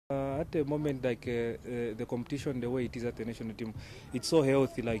At the moment, like the competition, the way it is at the national team, it's so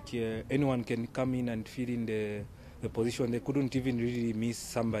healthy. Like anyone can come in and fill in the position. They couldn't even really miss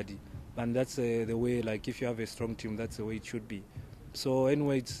somebody, and that's the way. Like if you have a strong team, that's the way it should be. So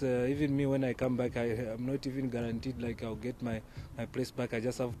anyway, it's even me when I come back, I'm not even guaranteed like I'll get my place back. I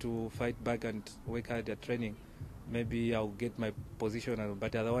just have to fight back and work hard at training. Maybe I'll get my position,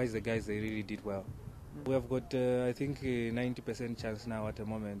 but otherwise the guys, they really did well. We have got, I think, 90% chance now at the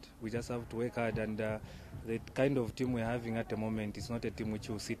moment. We just have to work hard, and the kind of team we're having at the moment is not a team which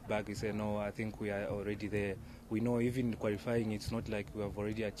will sit back and say, no, I think we are already there. We know even qualifying, it's not like we have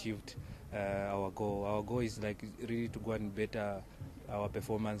already achieved our goal. Our goal is like really to go and better our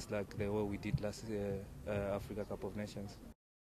performance like the way we did last Africa Cup of Nations.